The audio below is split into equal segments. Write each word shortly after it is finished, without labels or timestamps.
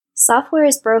Software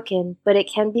is broken, but it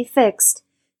can be fixed.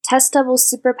 TestDouble's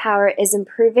superpower is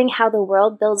improving how the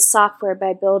world builds software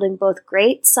by building both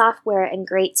great software and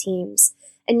great teams.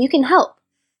 And you can help.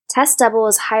 TestDouble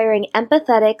is hiring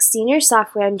empathetic senior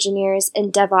software engineers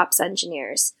and DevOps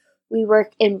engineers. We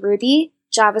work in Ruby,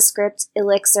 JavaScript,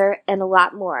 Elixir, and a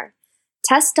lot more.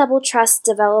 TestDouble trusts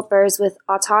developers with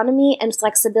autonomy and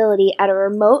flexibility at a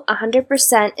remote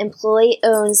 100%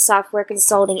 employee-owned software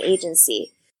consulting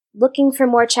agency. Looking for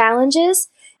more challenges?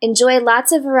 Enjoy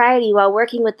lots of variety while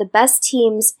working with the best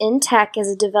teams in tech as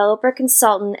a developer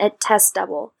consultant at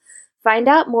TestDouble. Find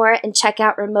out more and check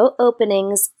out remote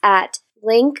openings at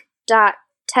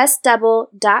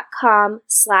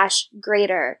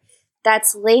link.testdouble.com/greater.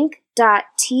 That's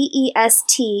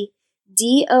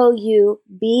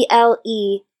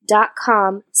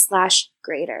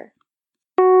link.testdouble.com/greater.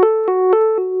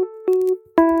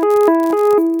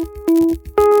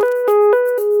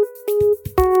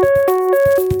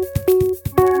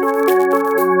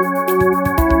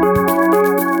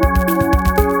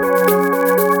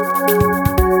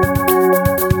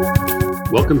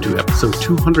 Welcome to episode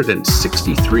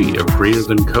 263 of Greater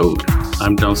Than Code.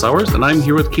 I'm John Sowers, and I'm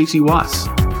here with Casey Wass.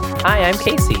 Hi, I'm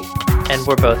Casey, and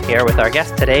we're both here with our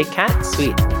guest today, Kat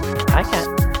Sweet. Hi, Kat.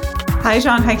 Hi,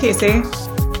 John. Hi, Casey.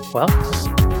 Well,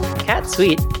 Kat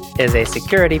Sweet is a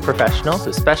security professional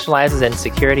who specializes in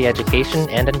security education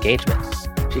and engagement.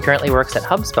 She currently works at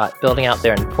HubSpot building out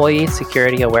their Employee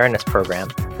Security Awareness Program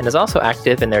and is also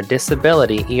active in their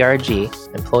Disability ERG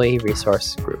Employee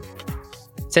Resource Group.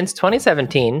 Since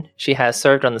 2017, she has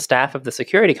served on the staff of the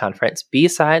security conference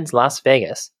B-Sides Las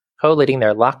Vegas, co-leading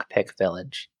their Lockpick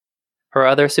Village. Her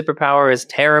other superpower is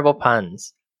terrible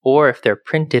puns, or if they're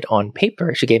printed on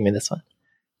paper, she gave me this one,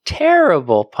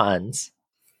 terrible puns.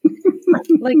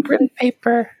 Like written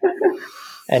paper.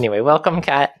 Anyway, welcome,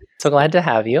 Kat. So glad to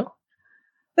have you.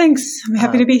 Thanks. I'm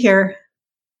happy to be here.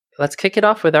 Let's kick it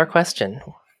off with our question.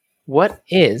 What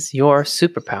is your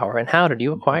superpower and how did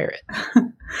you acquire it?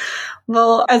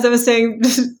 Well, as I was saying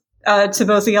to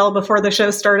both of y'all before the show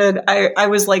started, I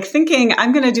was like thinking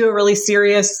I'm going to do a really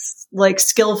serious, like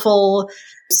skillful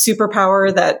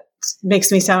superpower that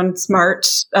makes me sound smart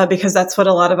because that's what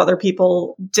a lot of other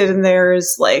people did in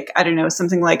theirs. Like, I don't know,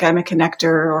 something like I'm a connector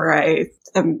or I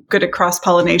am good at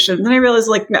cross-pollination. And then I realized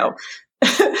like, no,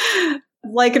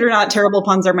 like it or not, terrible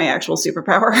puns are my actual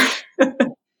superpower.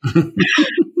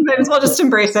 Might as well just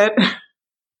embrace it.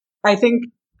 I think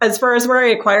as far as where I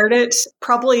acquired it,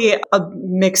 probably a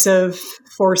mix of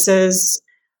forces.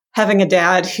 Having a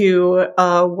dad who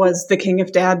was the king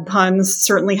of dad puns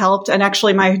certainly helped. And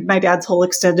actually, my dad's whole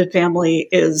extended family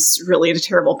is really into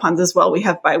terrible puns as well. We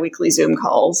have biweekly Zoom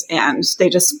calls, and they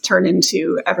just turn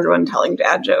into everyone telling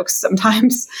dad jokes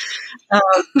sometimes.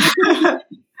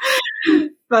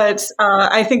 But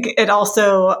I think it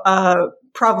also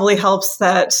probably helps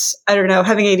that, I don't know,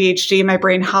 having ADHD, my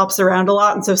brain hops around a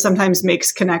lot. And so sometimes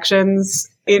makes connections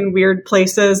in weird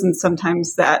places. And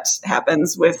sometimes that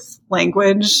happens with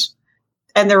language.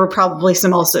 And there were probably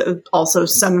also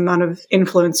some amount of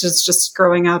influences just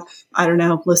growing up, I don't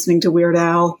know, listening to Weird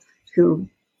Al, who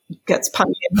gets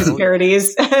punny in his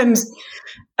parodies. And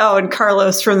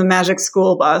Carlos from the Magic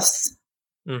School Bus.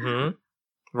 Mm-hmm.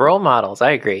 Role models.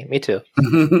 I agree. Me too.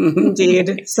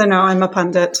 Indeed. So now I'm a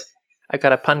pundit. I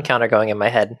got a pun counter going in my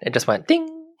head. It just went ding,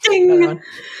 ding.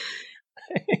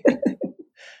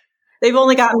 They've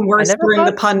only gotten worse during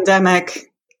the pandemic.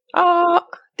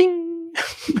 Ding.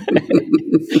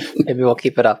 Maybe we'll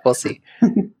keep it up. We'll see.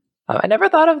 I never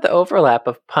thought of the overlap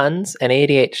of puns and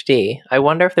ADHD. I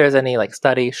wonder if there's any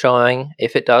study showing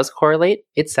if it does correlate.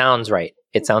 It sounds right.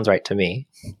 It sounds right to me.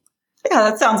 Yeah,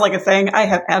 that sounds like a thing. I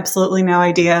have absolutely no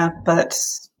idea. But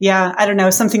yeah, I don't know.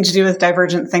 Something to do with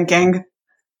divergent thinking.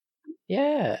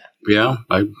 Yeah. Yeah,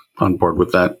 I'm on board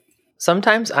with that.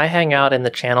 Sometimes I hang out in the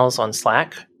channels on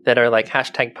Slack that are like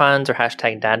hashtag puns or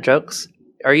hashtag dad jokes.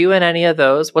 Are you in any of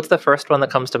those? What's the first one that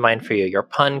comes to mind for you? Your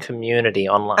pun community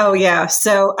online. Oh, yeah.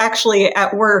 So actually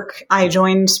at work, I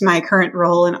joined my current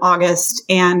role in August.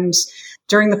 And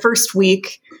during the first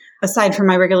week, aside from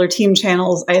my regular team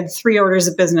channels, I had 3 orders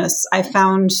of business. I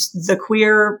found the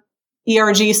queer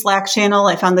ERG Slack channel.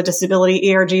 I found the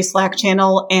disability ERG Slack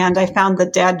channel, and I found the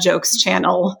dad jokes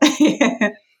channel.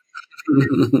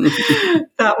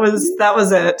 That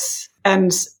was it.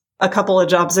 And a couple of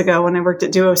jobs ago when I worked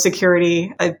at Duo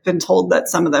Security, I've been told that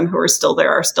some of them who are still there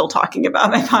are still talking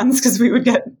about my puns because we would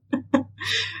get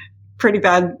pretty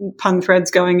bad pun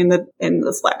threads going in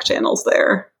the Slack channels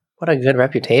there. What a good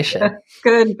reputation.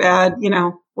 Good, bad,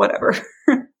 whatever.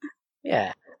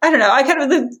 Yeah. I don't know. I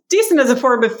kind of decent as a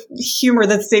form of humor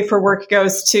that's safe for work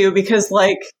goes too, because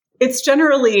it's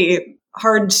generally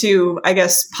hard to, I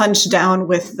guess, punch down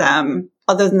with them,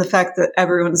 other than the fact that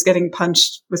everyone's getting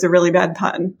punched with a really bad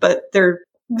pun, but they're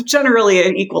generally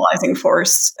an equalizing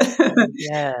force.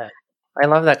 Yeah. I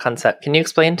love that concept. Can you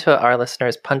explain to our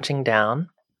listeners punching down?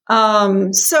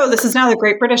 So this is now the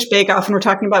Great British Bake Off, and we're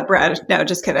talking about bread. No,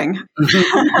 just kidding.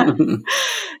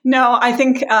 No, I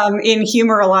think in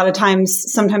humor, a lot of times,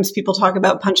 sometimes people talk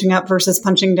about punching up versus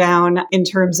punching down in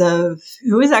terms of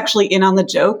who is actually in on the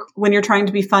joke when you're trying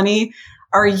to be funny.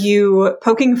 Are you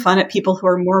poking fun at people who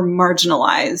are more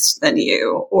marginalized than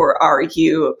you, or are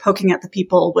you poking at the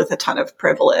people with a ton of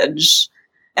privilege?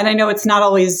 And I know it's not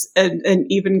always an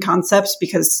even concept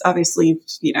because obviously,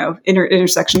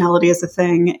 intersectionality is a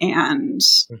thing, and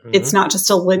it's not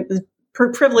just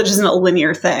privilege isn't a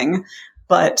linear thing,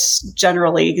 but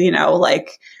generally,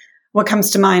 like what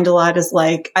comes to mind a lot is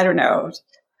like, I don't know,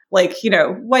 like,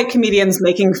 white comedians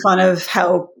making fun of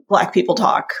how Black people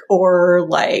talk, or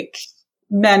like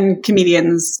men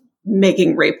comedians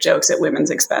making rape jokes at women's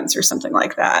expense or something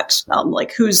like that.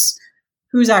 Like who's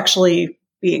actually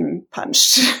being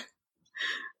punched.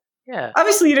 Yeah.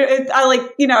 Obviously,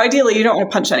 ideally you don't want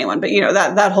to punch anyone, but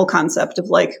that whole concept of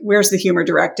like, where's the humor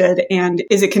directed and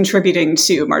is it contributing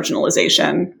to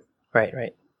marginalization?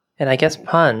 Right. And I guess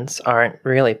puns aren't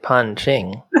really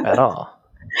punching at all.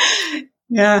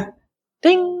 Yeah.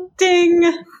 Ding. Ding.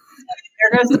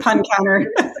 There goes the pun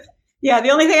counter. Yeah,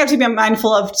 the only thing I have to be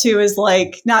mindful of too is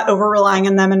like not over relying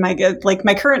on them. And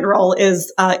my current role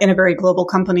is in a very global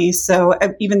company. So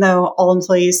even though all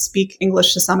employees speak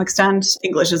English to some extent,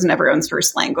 English isn't everyone's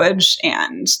first language,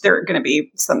 and there are going to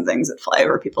be some things that fly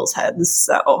over people's heads.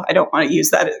 So I don't want to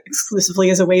use that exclusively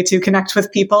as a way to connect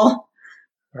with people.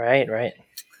 Right.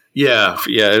 Yeah.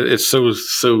 It's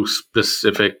so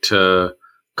specific to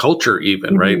culture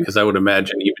even, right? Because I would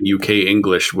imagine even UK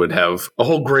English would have a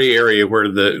whole gray area where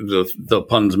the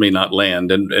puns may not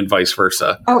land, and vice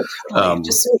versa. Oh, totally.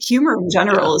 Just humor in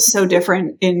general is so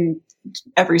different in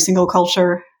every single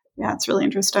culture. Yeah, it's really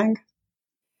interesting.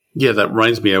 Yeah, that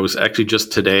reminds me. I was actually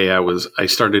just today, I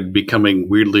started becoming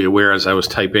weirdly aware as I was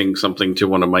typing something to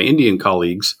one of my Indian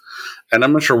colleagues, and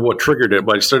I'm not sure what triggered it,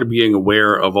 but I started being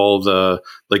aware of all the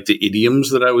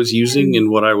idioms that I was using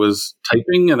in what I was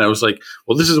typing. And I was like,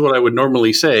 well, this is what I would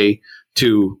normally say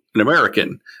to an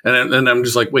American. And I'm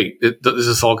just like, wait, is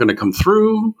this all going to come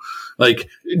through? Like,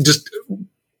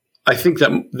 I think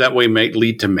that way might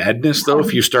lead to madness, though,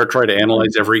 if you start trying to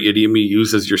analyze every idiom you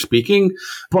use as you're speaking.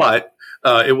 But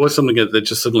it was something that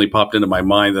just suddenly popped into my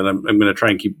mind that I'm going to try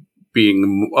and keep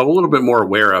being a little bit more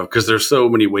aware of, because there's so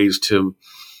many ways to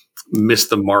miss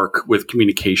the mark with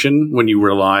communication when you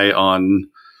rely on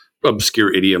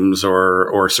obscure idioms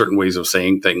or certain ways of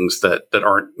saying things that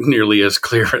aren't nearly as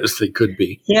clear as they could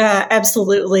be. Yeah,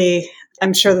 absolutely.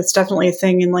 I'm sure that's definitely a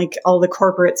thing in like all the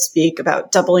corporate speak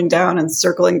about doubling down and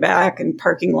circling back and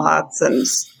parking lots and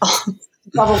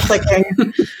double clicking,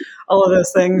 all of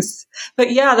those things.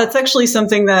 But yeah, that's actually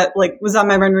something that like was on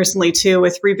my run recently too,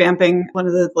 with revamping one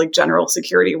of the like general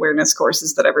security awareness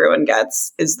courses that everyone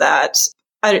gets, is that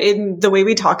in the way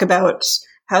we talk about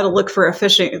how to look for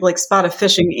spot a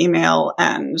phishing email.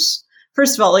 And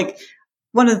first of all, like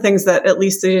one of the things that at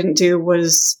least they didn't do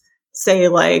was say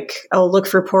like, oh, look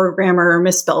for poor grammar or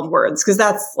misspelled words. Cause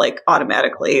that's like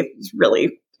automatically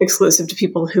really exclusive to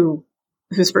people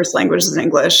whose first language is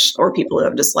English, or people who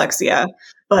have dyslexia.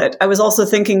 But I was also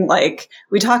thinking like,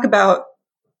 we talk about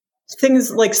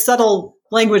things like subtle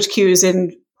language cues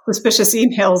in suspicious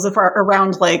emails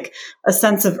around like a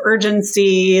sense of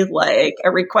urgency, like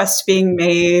a request being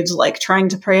made, like trying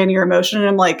to prey on your emotion. And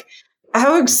I'm like,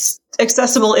 how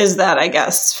accessible is that, I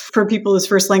guess, for people whose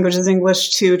first language is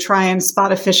English to try and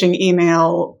spot a phishing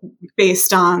email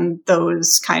based on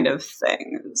those kind of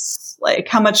things? Like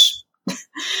how much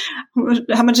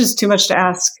is too much to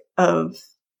ask of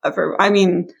I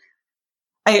mean,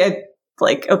 I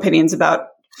like opinions about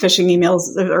phishing emails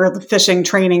or the phishing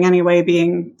training anyway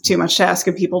being too much to ask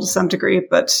of people to some degree.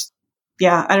 But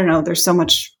yeah, I don't know. There's so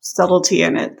much subtlety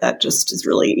in it that just is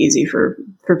really easy for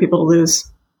people to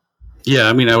lose. Yeah.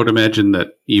 I mean, I would imagine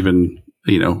that even,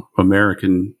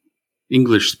 American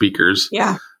English speakers, with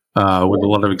a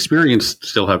lot of experience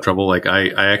still have trouble. Like I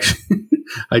actually,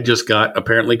 I just got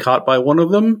apparently caught by one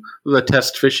of them, the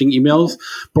test phishing emails,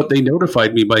 but they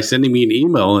notified me by sending me an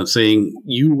email and saying,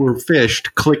 you were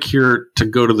phished, click here to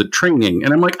go to the training.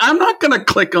 And I'm like, I'm not going to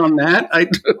click on that.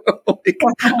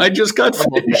 I just got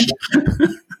phished.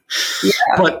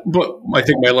 But I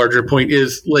think my larger point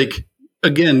is like,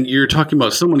 again, you're talking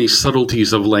about so many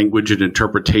subtleties of language and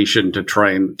interpretation to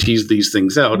try and tease these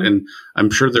things out. And I'm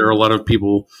sure there are a lot of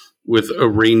people with a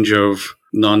range of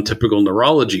non-typical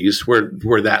neurologies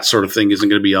where that sort of thing isn't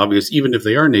going to be obvious, even if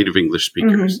they are native English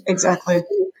speakers. Mm-hmm, exactly.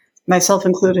 Myself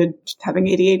included, having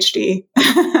ADHD.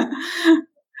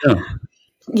 Yeah.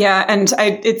 Yeah, and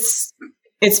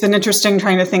it's been interesting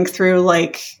trying to think through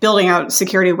like building out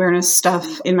security awareness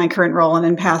stuff in my current role and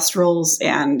in past roles,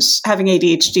 and having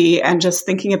ADHD, and just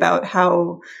thinking about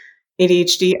how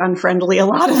ADHD unfriendly a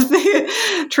lot of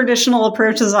the traditional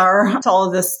approaches are to all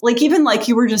of this. Like, even like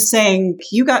you were just saying,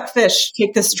 you got fish,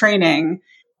 take this training.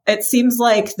 It seems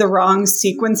like the wrong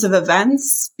sequence of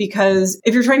events, because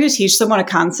if you're trying to teach someone a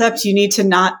concept, you need to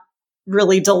not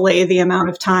really delay the amount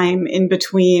of time in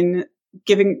between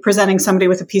presenting somebody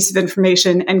with a piece of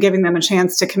information and giving them a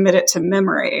chance to commit it to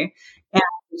memory. And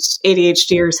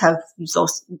ADHDers have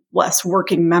less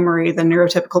working memory than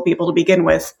neurotypical people to begin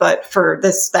with. But for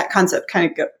that concept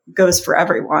kind of goes for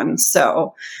everyone.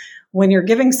 So when you're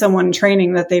giving someone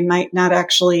training that they might not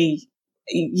actually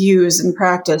use and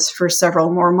practice for several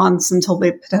more months until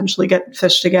they potentially get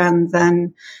fished again,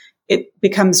 then it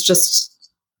becomes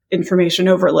just information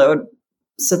overload.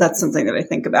 So that's something that I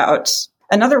think about.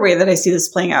 Another way that I see this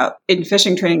playing out in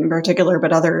phishing training in particular,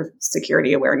 but other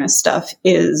security awareness stuff,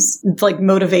 is like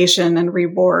motivation and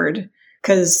reward,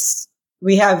 because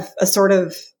we have a sort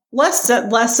of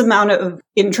less amount of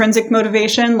intrinsic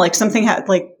motivation. Like something I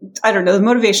don't know, the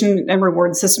motivation and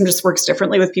reward system just works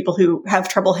differently with people who have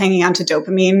trouble hanging on to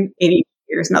dopamine, ADHD,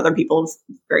 and other people with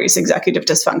various executive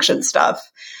dysfunction stuff.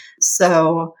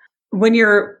 So when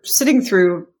you're sitting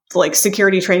through like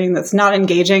security training that's not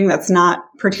engaging, that's not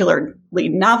particularly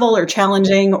novel or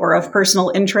challenging or of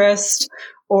personal interest,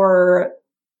 or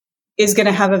is going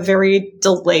to have a very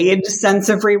delayed sense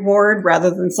of reward rather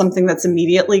than something that's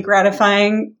immediately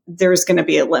gratifying, there's going to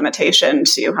be a limitation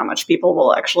to how much people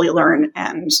will actually learn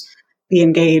and be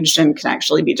engaged, and can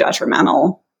actually be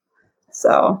detrimental.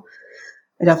 So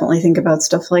I definitely think about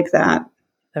stuff like that.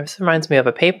 This reminds me of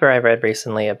a paper I read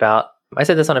recently about, I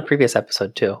said this on a previous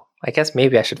episode too. I guess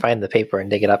maybe I should find the paper and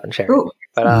dig it up and share it.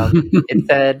 But it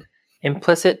said,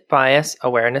 implicit bias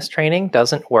awareness training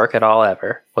doesn't work at all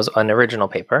ever, was an original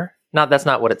paper. That's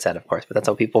not what it said, of course, but that's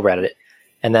how people read it.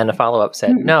 And then a follow-up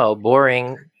said, no,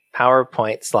 boring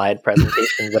PowerPoint slide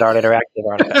presentations that aren't interactive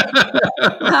aren't effective.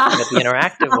 But the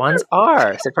interactive ones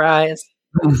are. Surprise.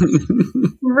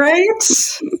 Right?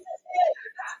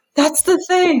 That's the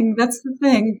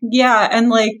thing. Yeah. And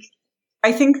like,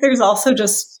 I think there's also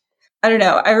just, I don't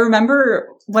know. I remember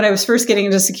when I was first getting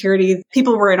into security,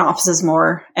 people were in offices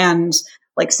more, and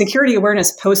like security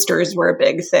awareness posters were a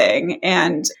big thing.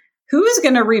 And who's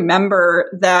going to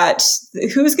remember that?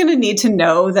 Who's going to need to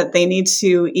know that they need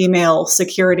to email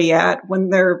security when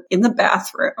they're in the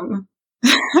bathroom?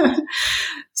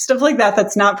 Stuff like that.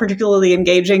 That's not particularly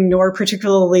engaging nor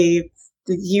particularly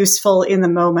useful in the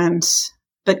moment.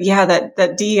 But yeah,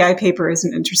 that DEI paper is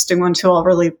an interesting one too.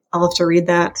 I'll have to read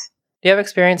that. Do you have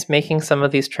experience making some of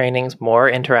these trainings more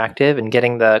interactive and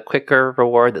getting the quicker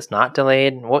reward that's not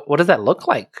delayed? What does that look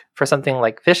like for something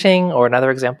like phishing, or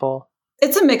another example?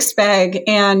 It's a mixed bag,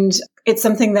 and it's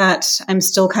something that I'm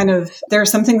still there are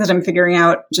some things that I'm figuring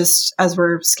out just as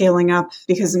we're scaling up,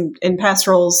 because in past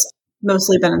roles,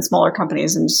 mostly been in smaller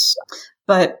companies.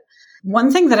 But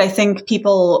one thing that I think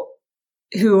people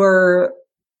who are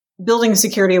building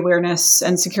security awareness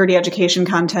and security education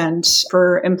content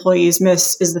for employees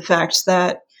miss is the fact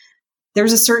that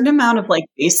there's a certain amount of like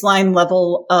baseline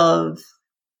level of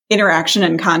interaction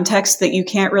and context that you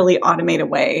can't really automate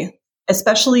away,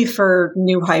 especially for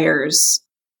new hires.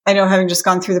 I know, having just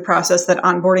gone through the process, that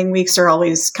onboarding weeks are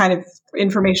always kind of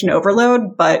information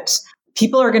overload, but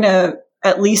people are going to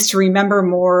at least remember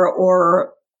more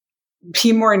or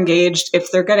be more engaged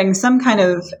if they're getting some kind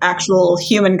of actual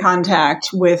human contact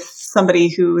with somebody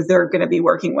who they're going to be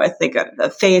working with. They got the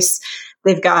face,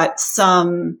 they've got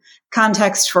some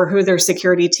context for who their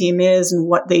security team is and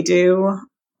what they do.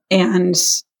 And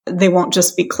they won't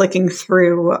just be clicking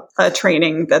through a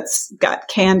training that's got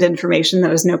canned information that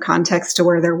has no context to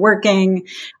where they're working,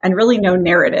 and really no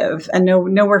narrative, and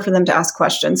nowhere for them to ask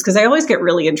questions. Because I always get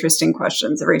really interesting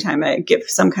questions every time I give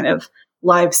some kind of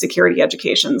live security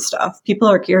education stuff. People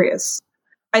are curious.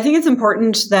 I think it's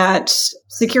important that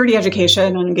security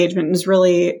education and engagement is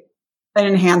really an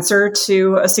enhancer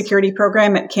to a security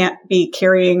program. It can't be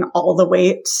carrying all the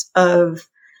weight of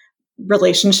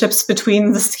relationships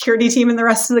between the security team and the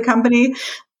rest of the company.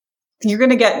 You're going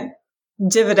to get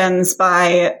dividends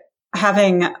by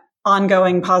having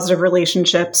ongoing positive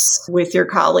relationships with your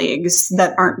colleagues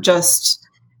that aren't just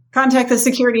contact the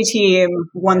security team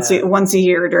once a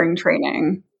year during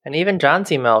training. And even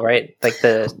John's email, right? Like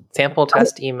the sample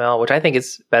test email, which I think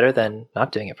is better than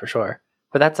not doing it for sure.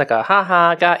 But that's like a,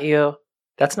 haha, got you.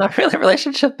 That's not really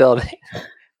relationship building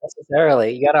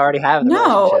necessarily. You got to already have the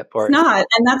relationship. No, it's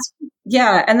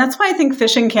not. And that's why I think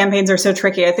phishing campaigns are so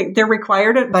tricky. I think they're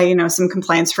required by, some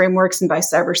compliance frameworks and by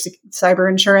cyber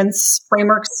insurance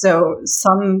frameworks. So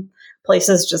some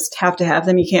places just have to have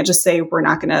them. You can't just say, we're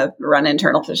not going to run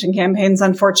internal phishing campaigns,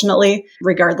 unfortunately,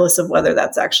 regardless of whether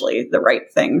that's actually the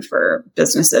right thing for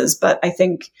businesses. But I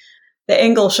think the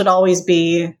angle should always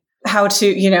be how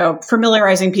to,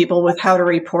 familiarizing people with how to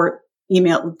report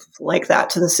email like that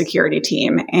to the security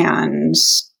team and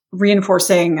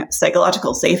reinforcing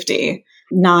psychological safety,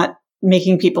 not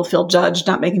making people feel judged,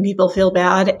 not making people feel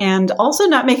bad, and also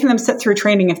not making them sit through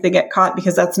training if they get caught,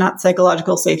 because that's not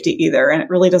psychological safety either. And it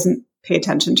really doesn't pay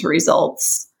attention to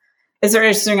results. Is there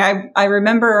interesting? I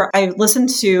remember I listened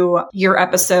to your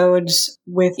episode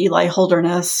with Eli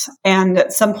Holderness, and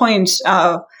at some point,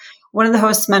 one of the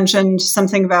hosts mentioned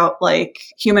something about like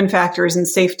human factors and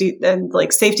safety and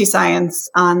like safety science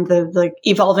on the like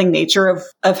evolving nature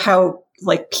of how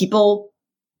like people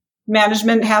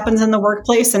management happens in the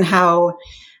workplace, and how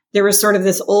there was sort of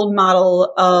this old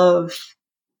model of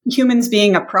humans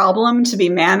being a problem to be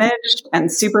managed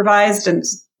and supervised and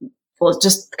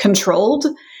just controlled,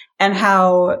 and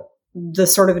how the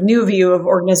sort of new view of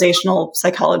organizational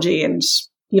psychology and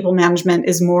people management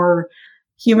is more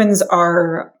humans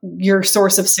are your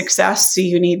source of success, so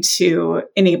you need to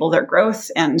enable their growth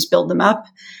and build them up.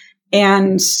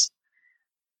 And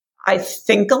I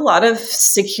think a lot of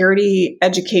security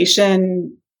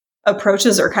education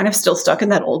approaches are kind of still stuck in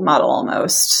that old model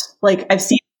almost. Like I've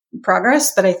seen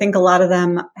progress, but I think a lot of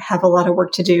them have a lot of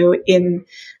work to do in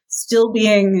still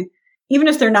being, even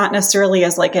if they're not necessarily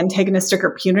as like antagonistic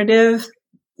or punitive,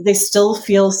 they still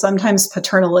feel sometimes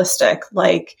paternalistic.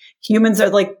 Like humans are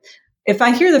like, if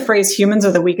I hear the phrase humans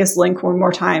are the weakest link one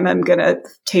more time, I'm going to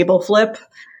table flip.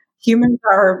 Humans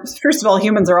are, first of all,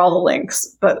 humans are all the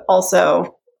links, but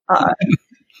also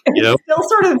it's still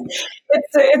sort of,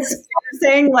 it's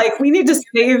saying like, we need to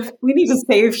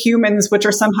save humans, which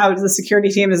are somehow the security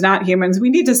team is not humans. We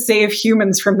need to save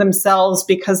humans from themselves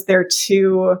because they're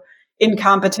too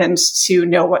incompetent to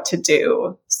know what to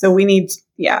do. So we need,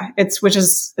 which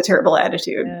is a terrible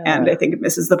attitude. Yeah. And I think it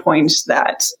misses the point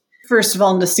that, first of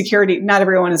all, in the security, not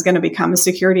everyone is going to become a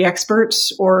security expert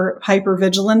or hyper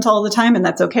vigilant all the time, and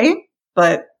that's okay.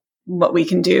 But what we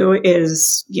can do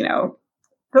is,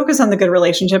 focus on the good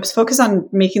relationships, focus on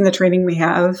making the training we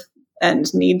have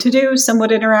and need to do somewhat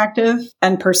interactive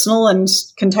and personal and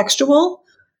contextual,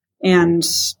 and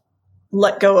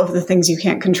let go of the things you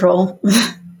can't control.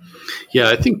 Yeah,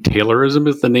 I think Taylorism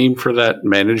is the name for that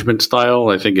management style.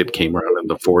 I think it came around in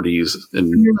the 40s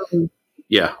and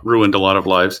ruined a lot of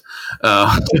lives.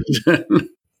 And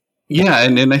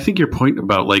I think your point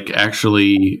about like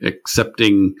actually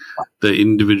accepting the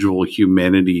individual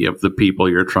humanity of the people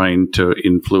you're trying to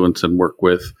influence and work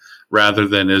with, rather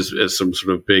than as some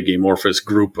sort of big amorphous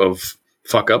group of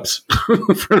fuck ups,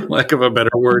 for lack of a better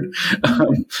word.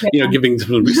 Giving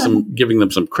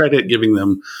them some credit, giving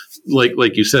them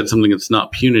like you said, something that's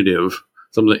not punitive,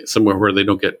 somewhere where they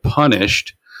don't get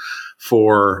punished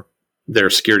for their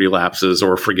security lapses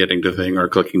or forgetting the thing or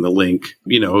clicking the link,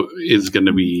 is going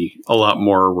to be a lot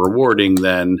more rewarding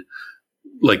than,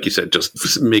 like you said,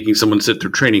 just making someone sit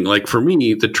through training. Like for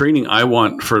me, the training I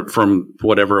want from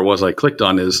whatever it was I clicked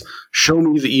on is show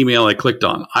me the email I clicked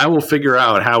on. I will figure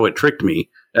out how it tricked me,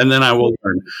 and then I will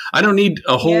learn. I don't need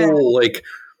a whole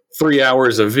 3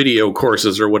 hours of video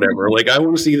courses or whatever. Like I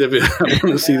want to see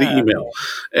the email,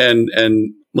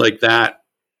 and like that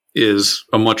is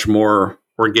a much more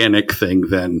organic thing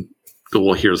than,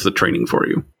 well, here's the training for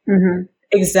you. Mm-hmm.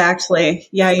 Exactly.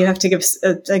 Yeah, you have to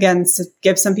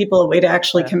give some people a way to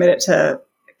actually commit it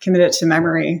to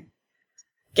memory,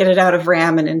 get it out of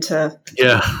RAM and into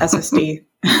SSD.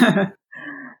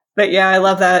 But yeah, I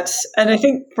love that, and I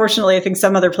think fortunately,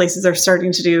 some other places are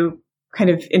starting to do kind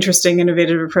of interesting,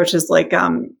 innovative approaches. Like I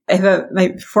have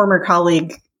my former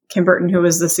colleague Kim Burton, who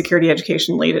was the security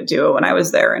education lead at Duo when I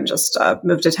was there and just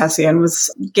moved to Tessia, and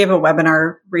gave a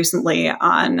webinar recently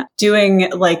on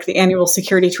doing like the annual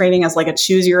security training as like a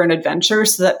choose your own adventure,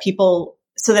 so that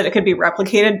it could be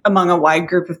replicated among a wide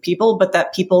group of people, but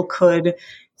that people could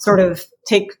sort of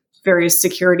take various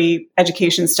security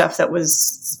education stuff that was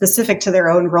specific to their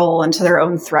own role and to their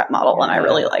own threat model. And I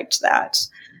really liked that.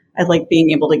 I like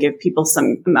being able to give people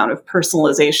some amount of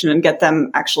personalization and get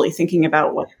them actually thinking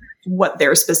about what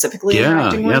they're specifically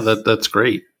interacting with. Yeah, that's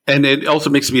great. And it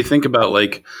also makes me think about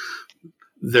like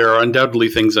there are undoubtedly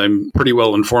things I'm pretty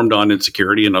well informed on in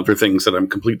security and other things that I'm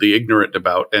completely ignorant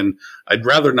about. And I'd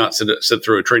rather not sit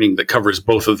through a training that covers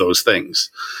both of those things.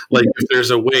 Like if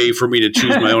there's a way for me to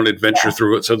choose my own adventure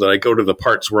through it so that I go to the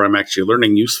parts where I'm actually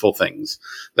learning useful things,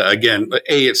 that again,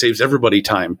 A, it saves everybody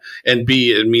time. And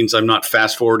B, it means I'm not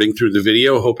fast forwarding through the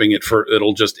video, hoping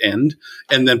it'll just end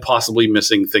and then possibly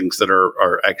missing things that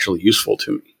are actually useful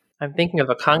to me. I'm thinking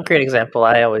of a concrete example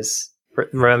I always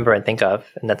remember and think of,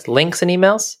 and that's links and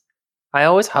emails. I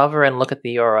always hover and look at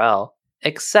the URL,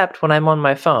 except when I'm on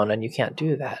my phone, and you can't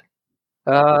do that.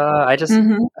 I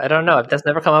don't know. That's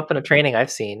never come up in a training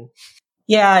I've seen.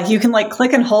 Yeah, you can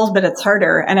click and hold, but it's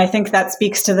harder. And I think that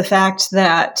speaks to the fact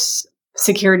that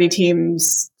security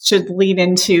teams should lean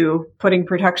into putting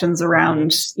protections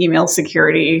around email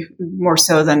security more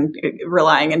so than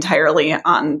relying entirely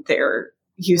on their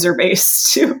user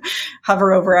base to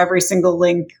hover over every single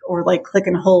link or click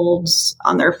and hold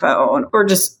on their phone or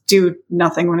just do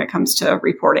nothing when it comes to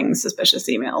reporting suspicious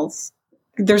emails.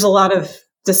 There's a lot of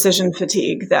decision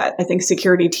fatigue that I think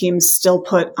security teams still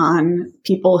put on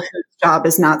people whose job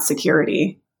is not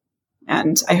security.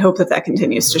 And I hope that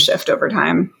continues to shift over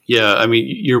time. Yeah, I mean,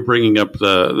 you're bringing up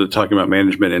the talking about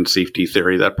management and safety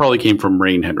theory. That probably came from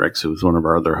Rain Hendricks, who was one of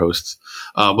our other hosts.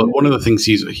 But one of the things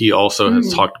he also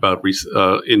has talked about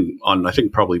on I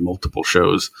think probably multiple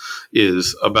shows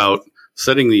is about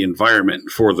setting the environment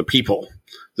for the people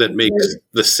that makes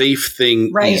the safe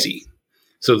thing easy,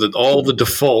 so that all the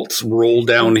defaults roll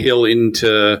downhill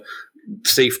into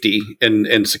safety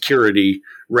and security,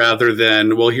 rather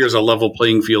than, well, here's a level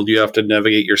playing field you have to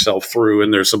navigate yourself through,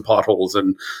 and there's some potholes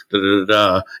and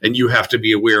and you have to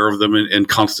be aware of them and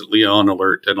constantly on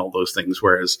alert and all those things.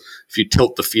 Whereas if you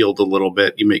tilt the field a little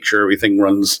bit, you make sure everything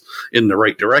runs in the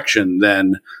right direction,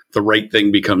 then the right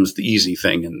thing becomes the easy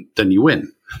thing, and then you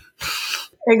win.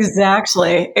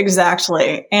 Exactly.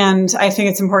 And I think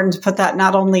it's important to put that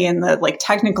not only in the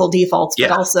technical defaults,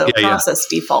 but also process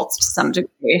defaults to some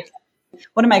degree.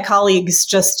 One of my colleagues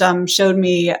just showed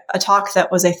me a talk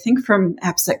that was, I think, from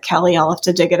AppSec Cali. I'll have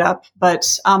to dig it up. But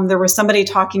there was somebody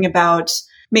talking about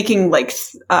making,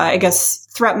 I guess,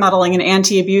 threat modeling and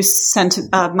anti-abuse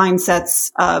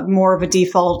mindsets more of a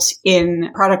default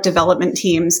in product development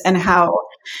teams, and how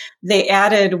they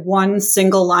added one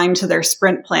single line to their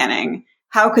sprint planning.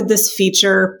 How could this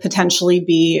feature potentially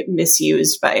be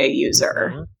misused by a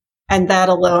user? Mm-hmm. And that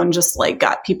alone just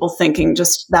got people thinking,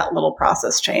 just that little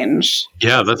process change.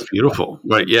 Yeah, that's beautiful.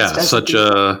 Right. Yeah. Such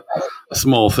a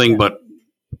small thing, but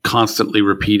constantly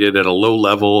repeated at a low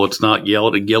level. It's not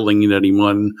yelling at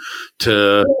anyone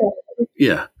to,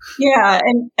 yeah. Yeah.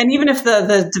 And even if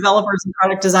the developers and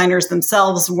product designers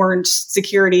themselves weren't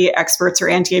security experts or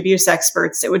anti-abuse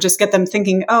experts, it would just get them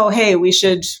thinking, oh, hey, we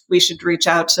should reach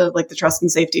out to the trust and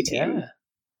safety team. Yeah.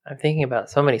 I'm thinking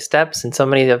about so many steps, and so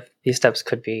many of these steps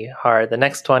could be hard. The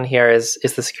next one here is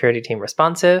the security team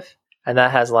responsive? And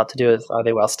that has a lot to do with, are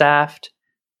they well staffed?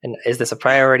 And is this a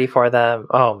priority for them?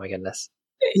 Oh my goodness.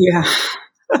 Yeah.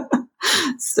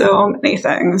 So many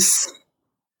things.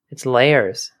 It's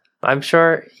layers. I'm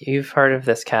sure you've heard of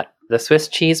this, Kat, the Swiss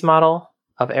cheese model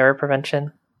of error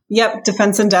prevention. Yep,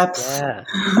 defense in depth. Yeah.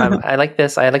 I like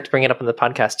this. I like to bring it up on the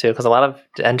podcast too, because a lot of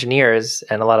engineers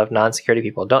and a lot of non-security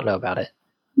people don't know about it.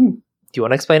 Do you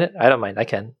want to explain it? I don't mind. I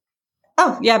can.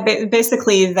 Oh, yeah.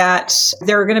 Basically that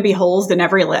there are going to be holes in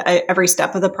every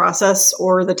step of the process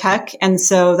or the tech. And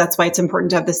so that's why it's important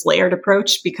to have this layered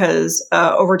approach, because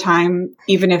over time,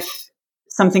 even if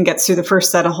something gets through the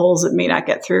first set of holes, it may not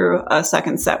get through a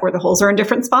second set where the holes are in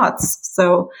different spots.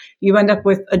 So you end up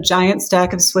with a giant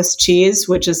stack of Swiss cheese,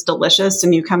 which is delicious,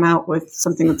 and you come out with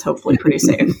something that's hopefully pretty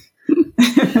safe.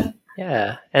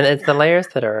 Yeah. And it's the layers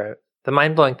that are the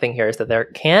mind-blowing thing here, is that there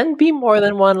can be more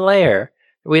than one layer.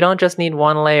 We don't just need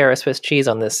one layer of Swiss cheese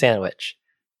on this sandwich,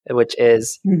 which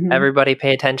is everybody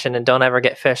pay attention and don't ever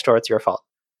get fished or it's your fault.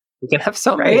 We can have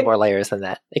so many more layers than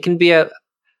that. It can be a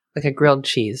grilled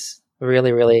cheese,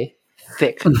 really, really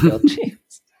thick grilled cheese.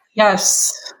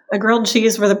 Yes, a grilled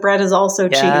cheese where the bread is also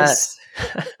cheese.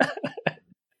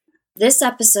 This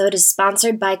episode is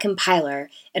sponsored by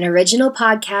Compiler, an original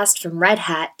podcast from Red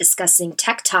Hat discussing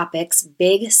tech topics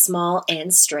big, small,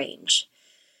 and strange.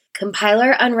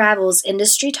 Compiler unravels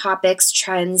industry topics,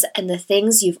 trends, and the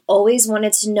things you've always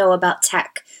wanted to know about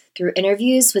tech through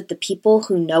interviews with the people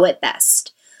who know it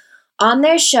best. On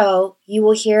their show, you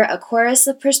will hear a chorus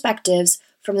of perspectives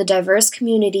from the diverse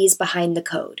communities behind the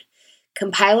code.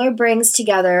 Compiler brings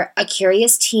together a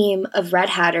curious team of Red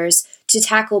Hatters to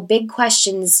tackle big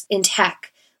questions in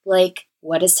tech, like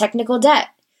what is technical debt?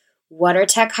 What are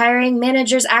tech hiring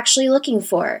managers actually looking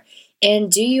for? And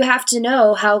do you have to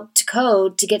know how to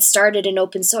code to get started in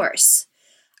open source.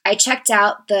 I checked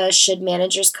out the Should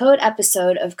Managers Code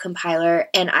episode of Compiler,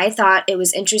 and I thought it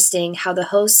was interesting how the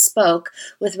host spoke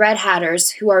with Red Hatters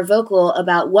who are vocal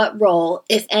about what role,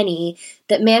 if any,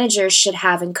 that managers should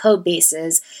have in code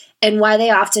bases, and why they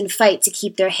often fight to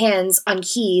keep their hands on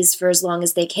keys for as long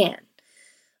as they can.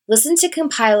 Listen to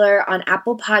Compiler on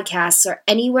Apple Podcasts or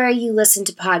anywhere you listen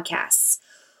to podcasts.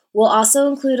 We'll also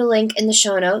include a link in the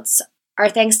show notes. Our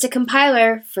thanks to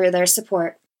Compiler for their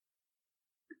support.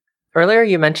 Earlier,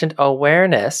 you mentioned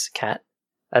awareness, Kat,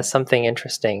 as something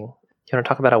interesting. You want to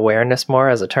talk about awareness more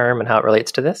as a term and how it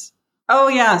relates to this? Oh,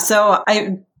 yeah. So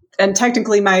and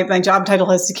technically my job title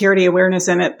has security awareness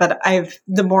in it, but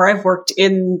the more I've worked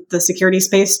in the security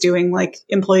space doing like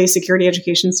employee security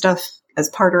education stuff as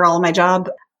part or all of my job,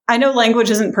 I know language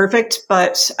isn't perfect,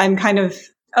 but I'm kind of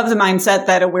the mindset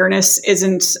that awareness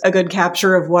isn't a good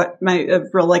capture of what a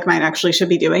role like mine actually should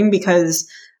be doing, because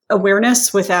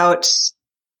awareness without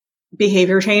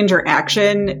behavior change or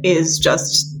action is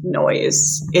just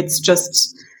noise. It's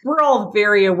just, we're all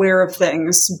very aware of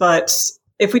things, but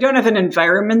if we don't have an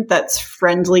environment that's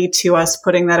friendly to us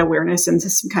putting that awareness into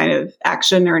some kind of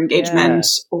action or engagement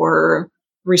or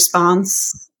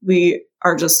response, we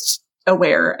are just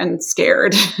aware and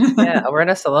scared. Yeah,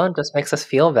 awareness alone just makes us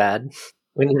feel bad.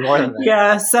 We need more than that.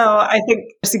 Yeah, so I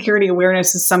think security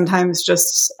awareness is sometimes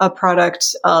just a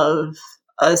product of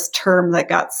a term that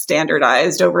got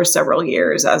standardized over several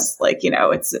years as like,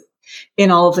 it's in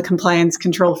all of the compliance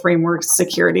control frameworks,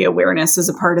 security awareness is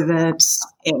a part of it.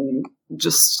 And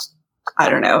just, I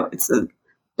don't know, it's a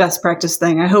best practice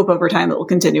thing. I hope over time it will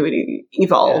continue to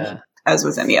evolve as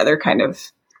with any other kind of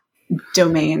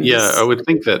domain. Yeah, I would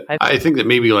think that, I think that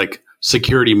maybe like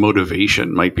security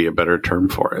motivation might be a better term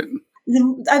for it.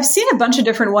 I've seen a bunch of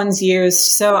different ones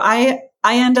used. So I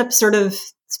end up sort of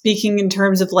speaking in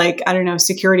terms of like, I don't know,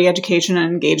 security education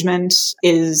and engagement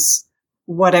is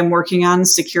what I'm working on.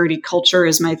 Security culture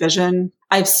is my vision.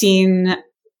 I've seen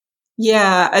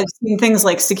things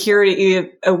like security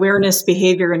awareness,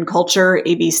 behavior, and culture,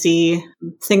 ABC,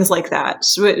 things like that.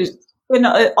 So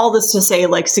all this to say,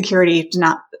 like security,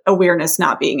 awareness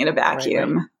not being in a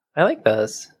vacuum. Right. I like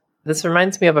those. This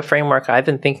reminds me of a framework I've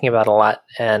been thinking about a lot,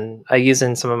 and I use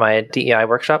in some of my DEI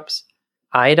workshops.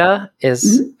 AIDA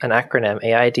is an acronym,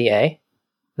 AIDA.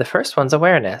 The first one's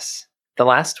awareness. The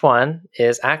last one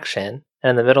is action. And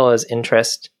in the middle is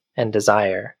interest and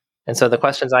desire. And so the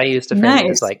questions I use to frame it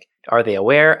is like, are they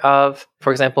aware of,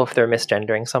 for example, if they're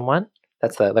misgendering someone?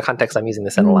 That's the context I'm using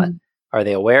this in a lot. Are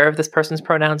they aware of this person's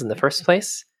pronouns in the first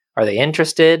place? Are they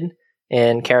interested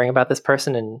in caring about this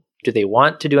person? And do they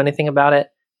want to do anything about it?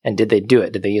 And did they do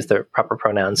it? Did they use the proper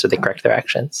pronouns? Did they correct their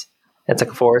actions? It's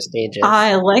like 4 stages.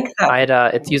 I like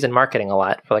that. It's used in marketing a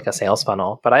lot for like a sales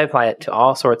funnel, but I apply it to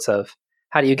all sorts of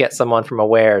how do you get someone from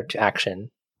aware to action?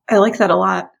 I like that a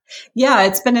lot. Yeah,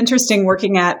 it's been interesting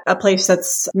working at a place that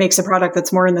makes a product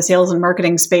that's more in the sales and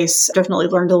marketing space. Definitely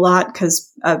learned a lot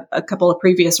because a couple of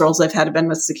previous roles I've had have been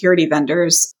with security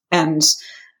vendors. And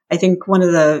I think one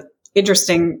of the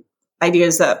interesting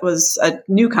ideas that was a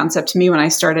new concept to me when I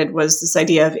started was this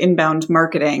idea of inbound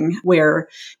marketing, where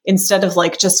instead of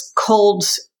like just cold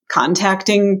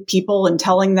contacting people and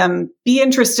telling them, be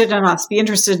interested in us,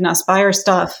 buy our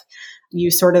stuff, you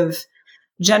sort of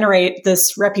generate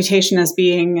this reputation as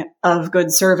being of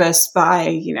good service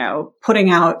by, putting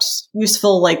out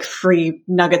useful, like free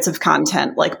nuggets of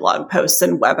content, like blog posts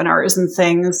and webinars and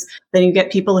things. Then you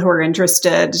get people who are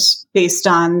interested based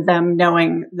on them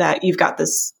knowing that you've got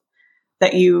this,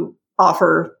 that you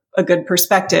offer a good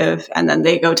perspective, and then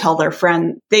they go tell their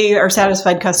friend. They are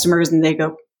satisfied customers and they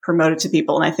go promote it to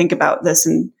people. And I think about this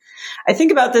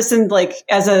in like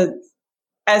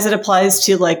as it applies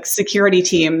to like security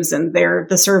teams and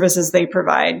the services they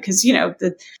provide. Cause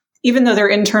even though they're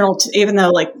internal,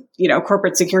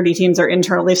 corporate security teams are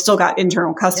internal, they've still got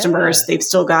internal customers. Yeah. They've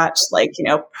still got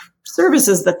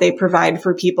services that they provide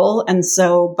for people. And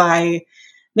so by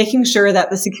making sure that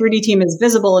the security team is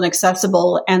visible and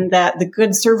accessible and that the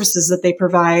good services that they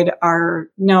provide are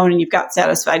known and you've got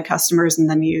satisfied customers, and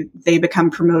then they become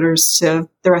promoters to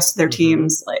the rest of their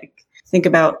teams. Like, think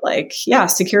about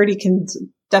security can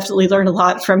definitely learn a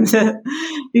lot from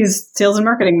these sales and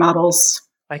marketing models.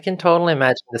 I can totally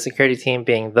imagine the security team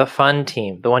being the fun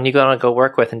team, the one you're going to go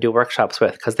work with and do workshops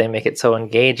with because they make it so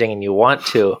engaging and you want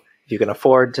to, if you can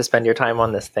afford to spend your time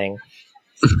on this thing.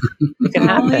 It can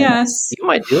happen. Yes. You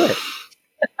might do it.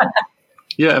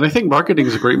 Yeah, and I think marketing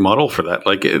is a great model for that.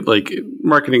 Like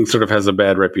marketing sort of has a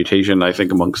bad reputation, I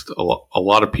think, amongst a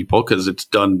lot of people because it's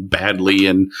done badly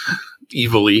and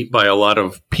evilly by a lot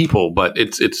of people, but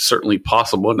it's certainly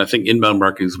possible. And I think inbound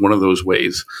marketing is one of those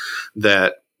ways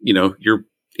that, you're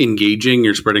engaging,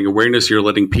 you're spreading awareness, you're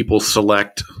letting people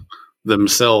select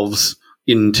themselves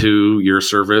into your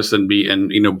service and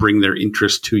bring their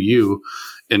interest to you.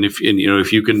 And if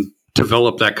you can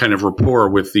develop that kind of rapport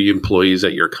with the employees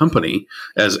at your company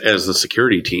as the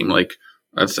security team, like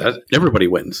that's everybody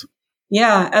wins.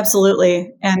 Yeah,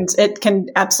 absolutely. And it can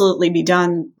absolutely be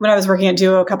done. When I was working at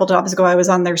Duo a couple jobs ago, I was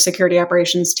on their security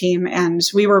operations team, and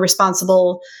we were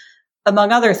responsible,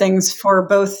 among other things, for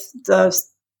both the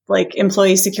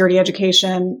employee security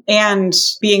education and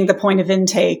being the point of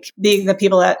intake, being the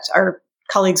people that our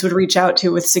colleagues would reach out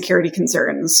to with security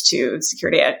concerns to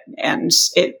security. And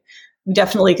we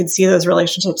definitely could see those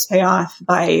relationships pay off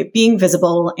by being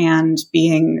visible and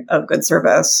being of good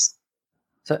service.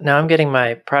 So now I'm getting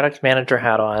my product manager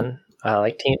hat on,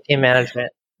 like team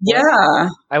management. Yeah.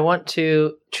 I want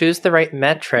to choose the right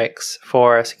metrics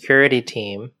for a security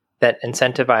team that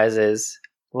incentivizes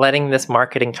letting this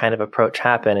marketing kind of approach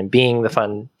happen and being the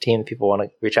fun team people want to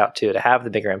reach out to have the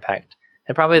bigger impact.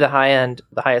 And probably the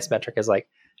highest metric is like,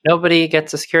 nobody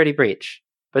gets a security breach.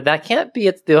 But that can't be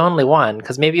it's the only one,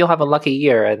 because maybe you'll have a lucky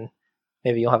year and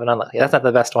maybe you'll have an unlucky. That's not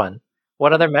the best one.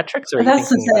 What other metrics are you thinking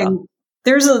the thing. About?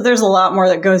 There's a lot more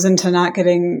that goes into not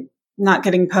getting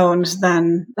pwned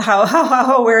than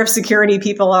how aware of security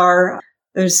people are.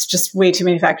 There's just way too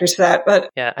many factors for that. But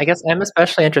yeah, I guess I'm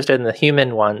especially interested in the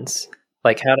human ones.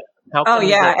 Like how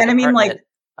and I mean, like,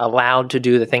 allowed to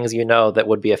do the things that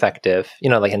would be effective,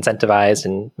 like incentivized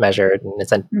and measured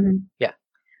and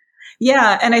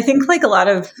Yeah. And I think like a lot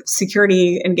of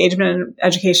security engagement and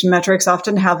education metrics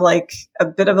often have like a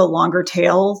bit of a longer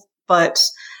tail, but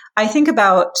I think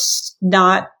about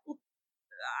I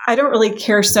don't really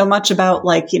care so much about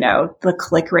the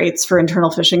click rates for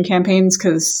internal phishing campaigns.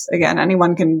 Cause again,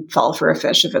 anyone can fall for a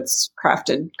phish if it's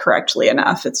crafted correctly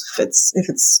enough. If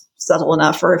it's subtle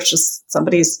enough, or if just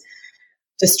somebody's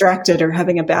distracted or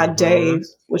having a bad day,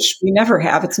 which we never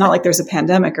have. It's not like there's a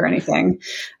pandemic or anything,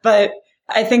 but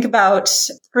I think about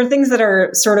for things that are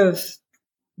sort of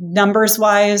numbers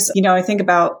wise, I think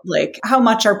about like how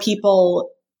much are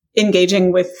people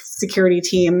engaging with security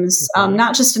teams,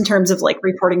 not just in terms of like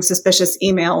reporting suspicious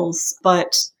emails,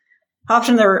 but how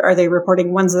often are they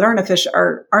reporting ones that aren't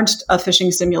a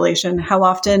phishing simulation? How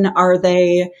much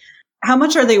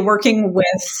are they working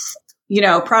with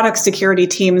product security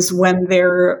teams when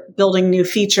they're building new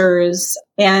features,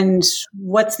 and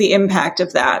what's the impact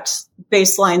of that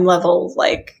baseline level,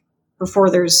 like before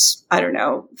there's,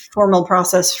 formal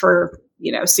process for,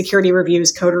 security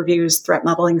reviews, code reviews, threat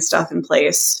modeling stuff in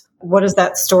place. What does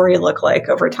that story look like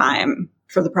over time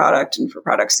for the product and for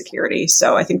product security?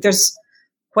 So I think there's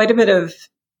quite a bit of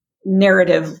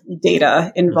narrative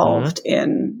data involved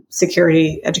in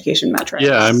security education metrics.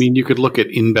 Yeah, I mean, you could look at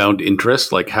inbound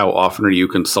interest, like how often are you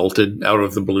consulted out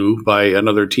of the blue by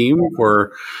another team,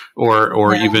 or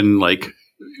even like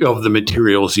of the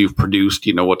materials you've produced,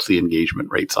 what's the engagement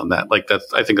rates on that? Like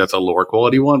I think that's a lower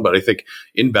quality one, but I think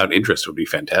inbound interest would be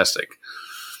fantastic.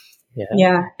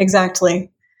 Yeah,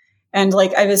 exactly. And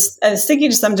like I was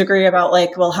thinking to some degree about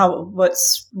like, well,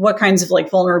 what kinds of like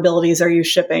vulnerabilities are you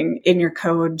shipping in your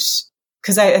code?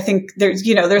 Because I think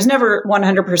there's never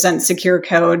 100% secure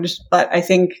code, but I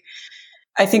think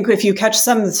if you catch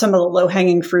some of the low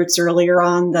hanging fruits earlier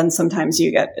on, then sometimes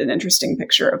you get an interesting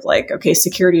picture of like, okay,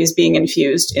 security is being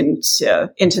infused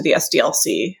into the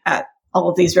SDLC at all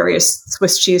of these various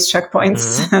Swiss cheese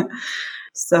checkpoints.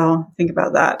 So think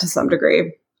about that to some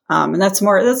degree. And that's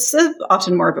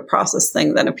often more of a process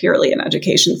thing than a purely an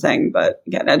education thing. But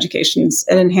again, education's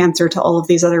an enhancer to all of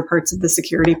these other parts of the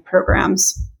security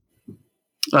programs.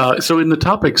 So in the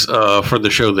topics for the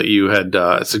show that you had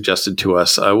suggested to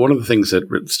us, one of the things that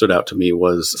stood out to me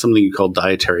was something you called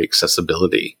dietary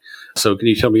accessibility. So can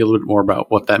you tell me a little bit more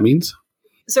about what that means?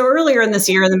 So earlier in this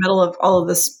year, in the middle of all of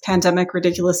this pandemic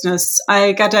ridiculousness,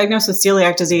 I got diagnosed with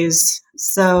celiac disease.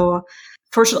 So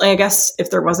fortunately, I guess if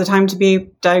there was a time to be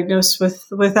diagnosed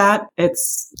with that,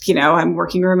 it's, I'm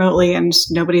working remotely and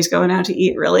nobody's going out to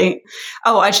eat really.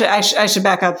 Oh, I should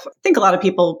back up. I think a lot of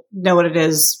people know what it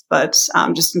is, but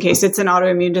just in case, it's an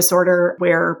autoimmune disorder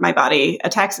where my body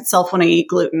attacks itself when I eat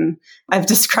gluten. I've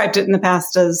described it in the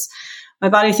past as my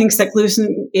body thinks that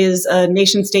gluten is a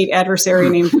nation state adversary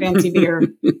named fancy beer.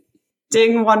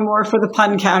 Ding, one more for the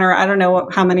pun counter. I don't know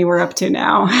how many we're up to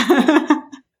now.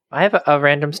 I have a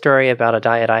random story about a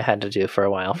diet I had to do for a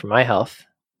while for my health.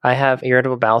 I have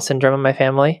irritable bowel syndrome in my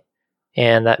family,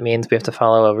 and that means we have to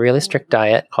follow a really strict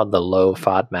diet called the low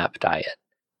FODMAP diet.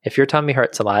 If your tummy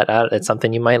hurts a lot, it's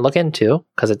something you might look into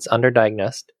because it's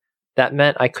underdiagnosed. that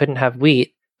meant I couldn't have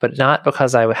wheat, but not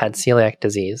because I had celiac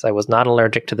disease. I was not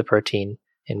allergic to the protein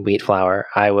in wheat flour.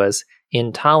 I was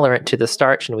intolerant to the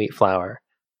starch in wheat flour.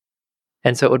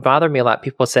 And so it would bother me a lot.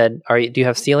 People said, do you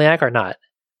have celiac or not?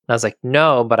 And I was like,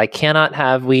 no, but I cannot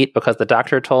have wheat because the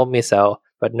doctor told me so.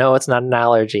 But no, it's not an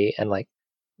allergy. And like,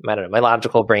 I don't know, my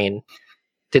logical brain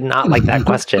did not like that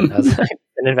question. I was like,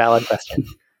 an invalid question.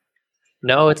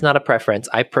 No, it's not a preference.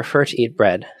 I prefer to eat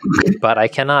bread, but I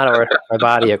cannot or it hurt my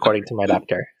body according to my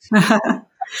doctor.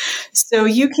 So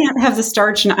you can't have the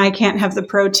starch and I can't have the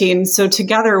protein. So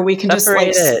together we can Separate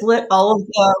just split all of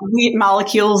the wheat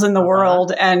molecules in the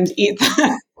world and eat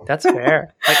them. That's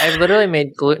fair. Like I've literally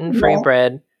made gluten-free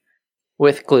bread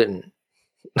with gluten.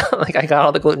 Like I got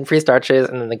all the gluten-free starches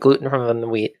and then the gluten from the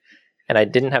wheat, and I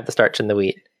didn't have the starch in the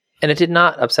wheat. And it did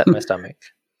not upset my stomach.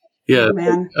 Yeah,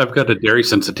 I've got a dairy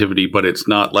sensitivity, but it's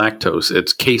not lactose.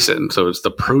 It's casein, so it's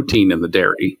the protein in the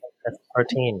dairy. That's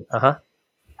protein.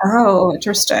 Oh,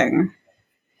 interesting.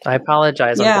 I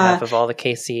apologize on behalf of all the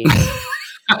KC in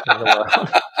the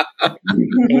world.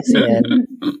 Casein.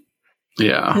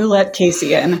 Yeah. Who let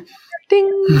Casey in?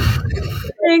 Ding!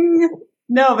 Ding!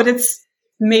 No, but it's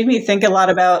made me think a lot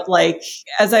about, like,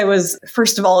 as I was,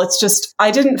 first of all, it's just,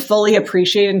 I didn't fully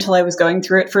appreciate until I was going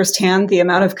through it firsthand the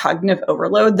amount of cognitive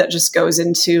overload that just goes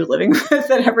into living with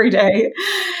it every day.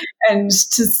 And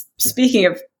speaking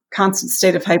of constant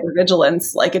state of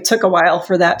hypervigilance, like it took a while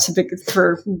for that to be,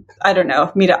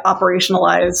 me to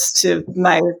operationalize to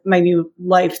my new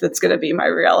life that's going to be my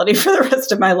reality for the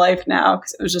rest of my life now.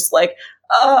 Because it was just like,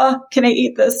 can I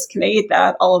eat this? Can I eat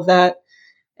that? All of that.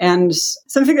 And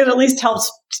something that at least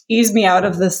helps ease me out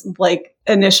of this like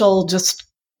initial just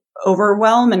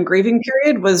overwhelm and grieving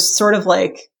period was sort of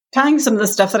like tying some of the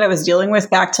stuff that I was dealing with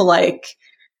back to like,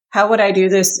 how would I do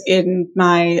this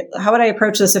how would I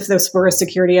approach this if this were a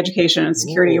security education and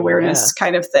security awareness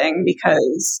kind of thing?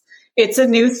 Because it's a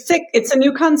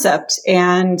new concept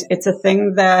and it's a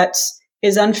thing that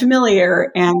is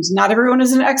unfamiliar and not everyone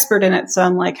is an expert in it. So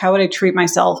I'm like, how would I treat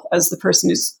myself as the person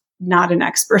who's not an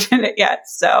expert in it yet?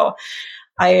 So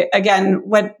I, again,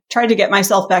 tried to get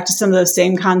myself back to some of those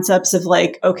same concepts of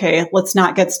like, okay, let's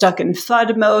not get stuck in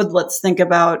FUD mode. Let's think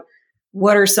about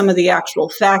what are some of the actual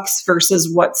facts versus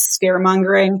what's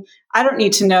scaremongering. I don't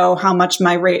need to know how much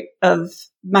my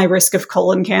risk of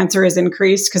colon cancer is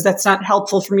increased because that's not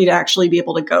helpful for me to actually be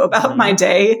able to go about my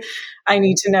day. I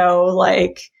need to know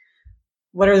like,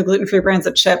 what are the gluten-free brands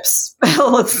of chips?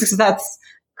 That's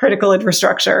critical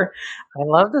infrastructure. I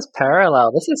love this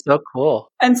parallel. This is so cool.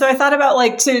 And so I thought about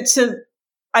like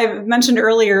I mentioned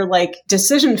earlier, like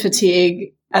decision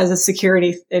fatigue as a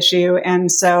security issue.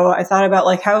 And so I thought about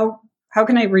like, how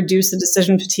can I reduce the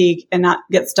decision fatigue and not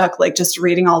get stuck like just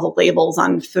reading all the labels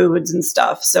on foods and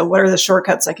stuff? So what are the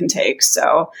shortcuts I can take?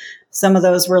 So some of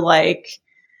those were like,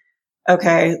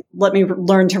 okay, let me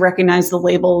learn to recognize the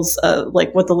labels,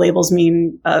 like what the labels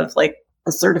mean of like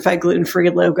a certified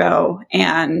gluten-free logo,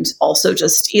 and also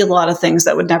just eat a lot of things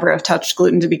that would never have touched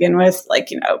gluten to begin with, like,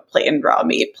 plain raw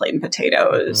meat, plain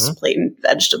potatoes, plain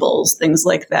vegetables, things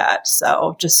like that.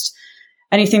 So just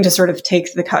anything to sort of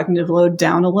take the cognitive load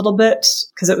down a little bit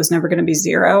because it was never going to be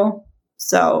zero.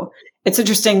 So it's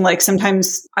interesting. Like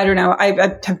sometimes, I don't know, I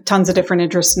have tons of different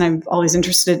interests and I'm always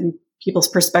interested in people's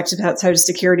perspective outside of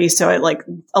security. So I like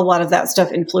a lot of that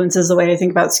stuff influences the way I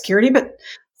think about security, but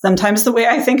sometimes the way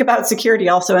I think about security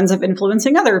also ends up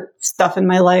influencing other stuff in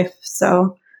my life.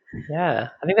 So yeah,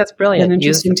 I think that's brilliant.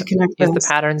 Interesting to connect use the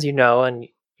patterns and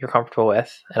you're comfortable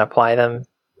with and apply them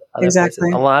other exactly.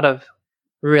 places. A lot of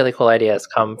really cool ideas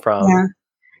come from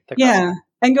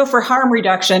and go for harm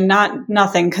reduction, not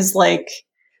nothing, because like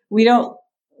we don't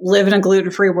live in a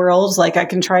gluten-free world. Like I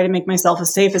can try to make myself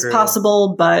as safe as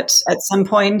possible, but at some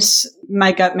point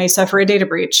my gut may suffer a data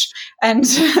breach. And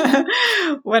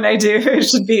when I do, it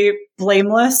should be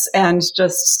blameless and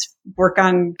just work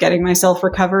on getting myself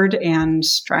recovered and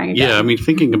trying again. Yeah, I mean,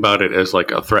 thinking about it as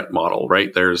like a threat model,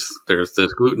 right? There's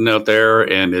this gluten out there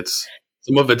and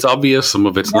some of it's obvious, some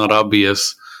of it's not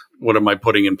obvious. What am I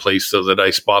putting in place so that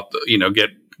I spot,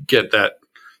 get that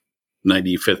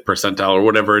 95th percentile or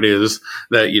whatever it is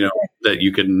that, that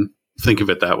you can think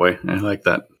of it that way. I like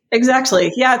that.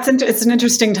 Exactly. Yeah. It's an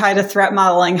interesting tie to threat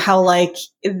modeling, how like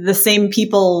the same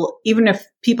people, even if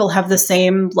people have the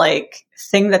same like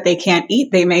thing that they can't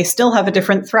eat, they may still have a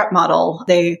different threat model.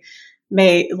 They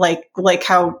may like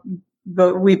how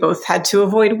we both had to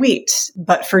avoid wheat,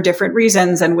 but for different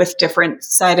reasons and with different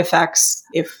side effects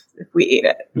if we ate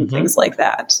it and things like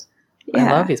that. Yeah.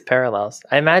 I love these parallels.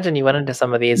 I imagine you went into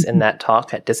some of these in that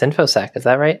talk at DisInfoSec. Is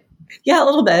that right? Yeah, a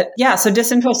little bit. Yeah. So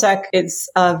DisInfoSec, it's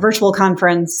a virtual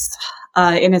conference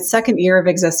in its second year of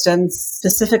existence,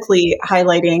 specifically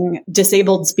highlighting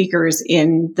disabled speakers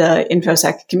in the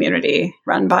InfoSec community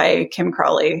run by Kim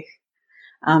Crawley,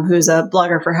 who's a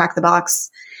blogger for Hack the Box.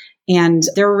 And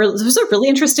there was a really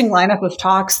interesting lineup of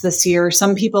talks this year.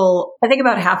 Some people, I think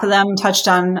about half of them touched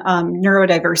on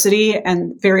neurodiversity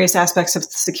and various aspects of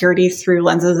security through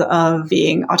lenses of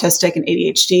being autistic and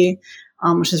ADHD,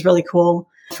 which is really cool.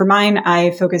 For mine,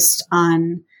 I focused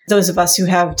on those of us who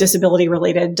have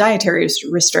disability-related dietary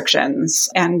restrictions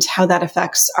and how that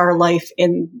affects our life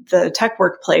in the tech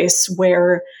workplace,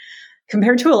 where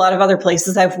compared to a lot of other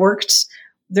places I've worked,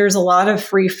 there's a lot of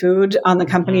free food on the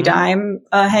company dime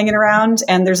hanging around,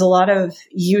 and there's a lot of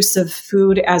use of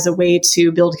food as a way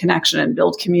to build connection and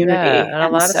build community. Yeah, and a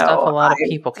lot of stuff a lot of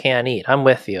people can't eat. I'm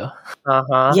with you.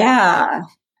 Yeah.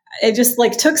 It just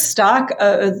took stock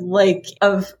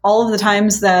of all of the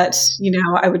times that,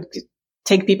 I would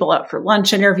take people out for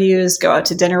lunch interviews, go out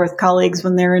to dinner with colleagues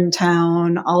when they're in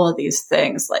town, all of these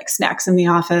things like snacks in the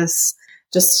office.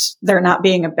 Just there not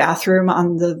being a bathroom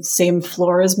on the same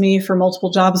floor as me for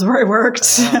multiple jobs where I worked,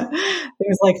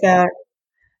 things like that.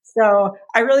 So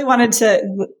I really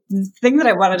the thing that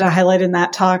I wanted to highlight in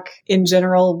that talk in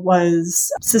general was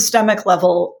systemic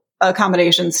level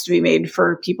accommodations to be made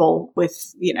for people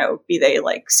with, be they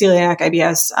like celiac,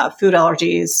 IBS, food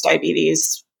allergies,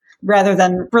 diabetes, rather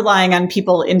than relying on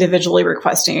people individually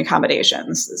requesting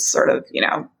accommodations. This sort of,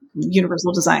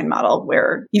 universal design model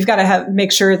where you've got to make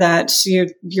sure that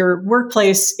your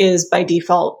workplace is by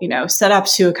default, set up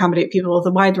to accommodate people with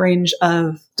a wide range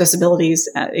of disabilities,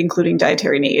 including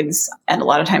dietary needs. And a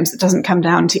lot of times it doesn't come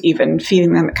down to even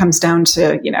feeding them. It comes down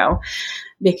to,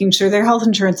 making sure their health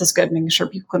insurance is good, making sure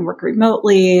people can work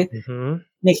remotely,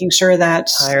 making sure that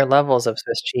higher levels of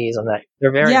Swiss cheese on that.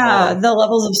 They're very low. The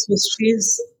levels of Swiss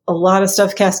cheese, a lot of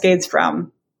stuff cascades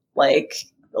from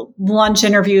lunch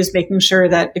interviews, making sure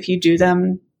that if you do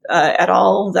them at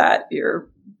all, that you're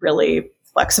really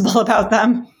flexible about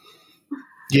them.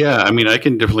 Yeah, I mean, I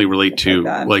can definitely relate to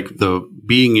the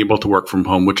being able to work from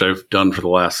home, which I've done for the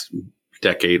last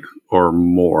decade or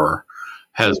more,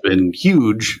 has been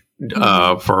huge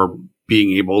for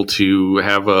being able to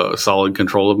have a solid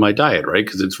control of my diet, right?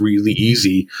 Because it's really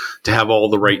easy to have all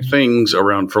the right things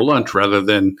around for lunch rather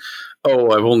than,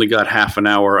 oh, I've only got half an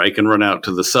hour. I can run out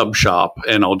to the sub shop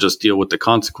and I'll just deal with the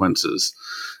consequences,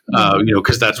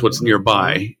 because that's what's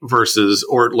nearby versus,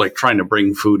 or trying to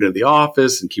bring food into the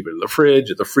office and keep it in the fridge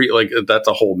or that's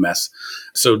a whole mess.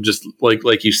 So just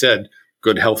like you said,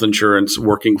 good health insurance,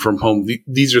 working from home.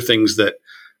 These are things that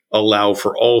allow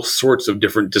for all sorts of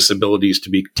different disabilities to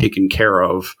be taken care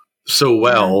of so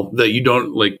well that you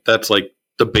don't that's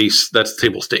the base, that's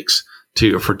table stakes.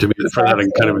 For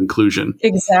that kind of inclusion.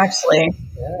 Exactly.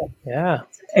 Yeah.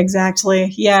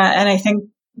 Exactly. Yeah. And I think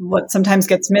what sometimes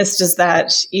gets missed is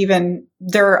that even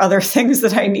there are other things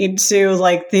that I need to,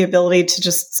 like the ability to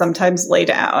just sometimes lay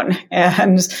down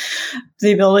and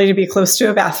the ability to be close to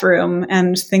a bathroom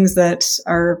and things that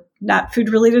are not food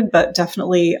related, but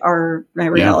definitely are my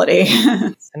reality.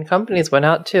 And companies went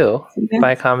out too.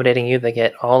 By accommodating you, they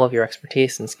get all of your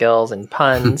expertise and skills and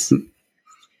puns.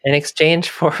 In exchange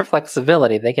for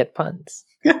flexibility, they get puns.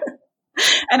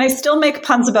 And I still make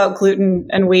puns about gluten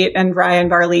and wheat and rye and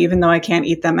barley, even though I can't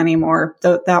eat them anymore.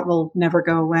 That will never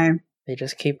go away. They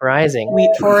just keep rising.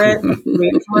 Wheat for it.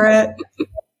 Wheat for it.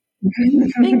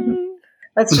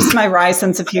 That's just my rye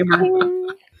sense of humor.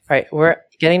 All right, we're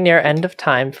getting near end of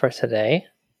time for today.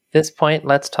 At this point,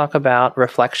 let's talk about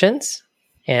reflections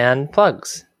and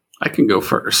plugs. I can go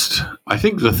first. I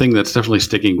think the thing that's definitely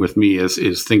sticking with me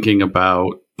is thinking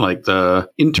about the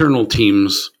internal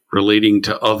teams relating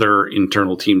to other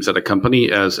internal teams at a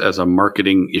company as a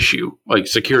marketing issue.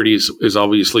 Security is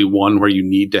obviously one where you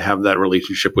need to have that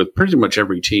relationship with pretty much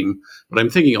every team. But I'm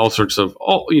thinking all sorts of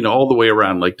all the way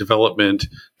around, development,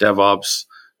 DevOps,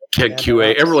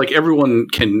 QA. Everyone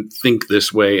can think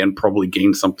this way and probably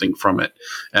gain something from it.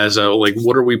 As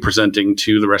what are we presenting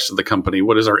to the rest of the company?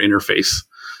 What is our interface?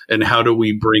 And how do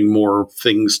we bring more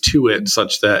things to it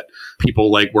such that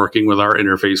people like working with our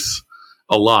interface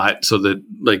a lot so that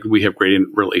we have great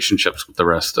relationships with the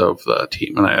rest of the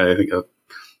team? And I think I'm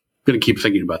going to keep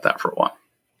thinking about that for a while.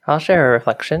 I'll share a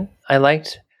reflection. I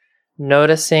liked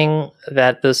noticing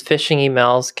that those phishing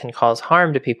emails can cause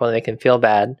harm to people and make them feel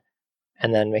bad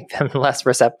and then make them less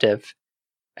receptive.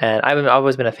 And I've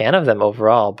always been a fan of them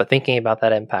overall, but thinking about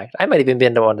that impact, I might even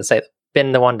been the one to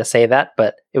say that,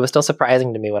 but it was still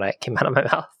surprising to me when it came out of my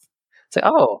mouth. It's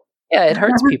oh, yeah, it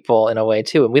hurts people in a way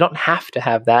too. And we don't have to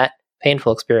have that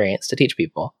painful experience to teach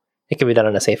people. It can be done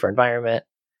in a safer environment.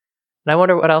 And I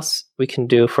wonder what else we can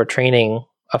do for training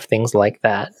of things like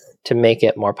that to make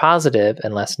it more positive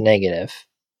and less negative.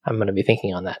 I'm going to be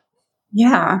thinking on that.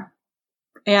 Yeah.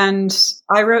 And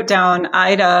I wrote down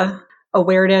IDA,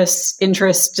 awareness,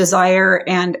 interest, desire,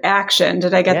 and action.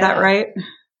 Did I get that right?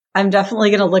 I'm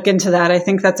definitely going to look into that. I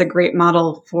think that's a great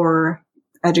model for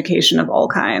education of all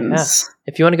kinds. Yeah.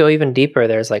 If you want to go even deeper,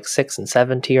 there's like 6 and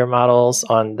 7 tier models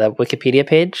on the Wikipedia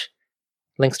page.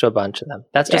 Links to a bunch of them.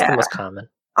 That's just the most common.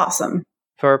 Awesome.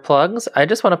 For plugs, I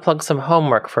just want to plug some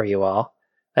homework for you all.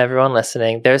 Everyone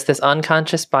listening, there's this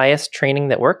Unconscious Bias Training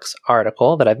That Works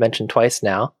article that I've mentioned twice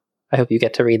now. I hope you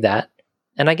get to read that.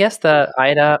 And I guess the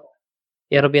IDA,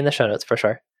 it'll be in the show notes for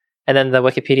sure. And then the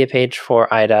Wikipedia page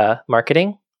for IDA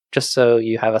marketing, just so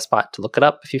you have a spot to look it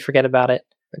up if you forget about it.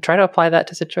 And try to apply that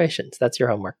to situations. That's your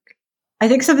homework. I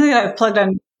think something that I've plugged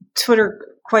on Twitter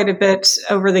quite a bit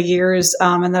over the years,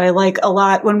 and that I like a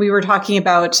lot when we were talking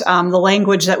about the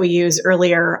language that we use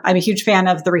earlier. I'm a huge fan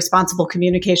of the Responsible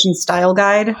Communication Style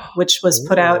Guide, which was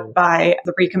put out by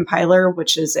The Recompiler,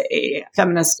 which is a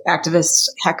feminist activist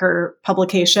hacker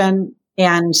publication.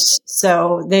 And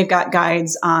so they've got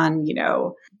guides on,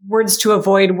 words to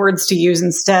avoid, words to use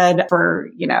instead for,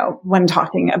 when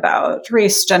talking about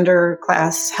race, gender,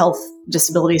 class, health,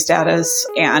 disability status.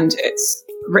 And it's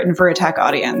written for a tech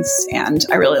audience. And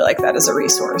I really like that as a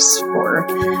resource for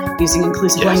using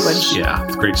inclusive language. Yeah,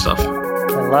 it's great stuff.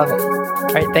 I love it.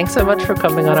 All right. Thanks so much for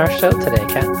coming on our show today,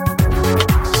 Kat.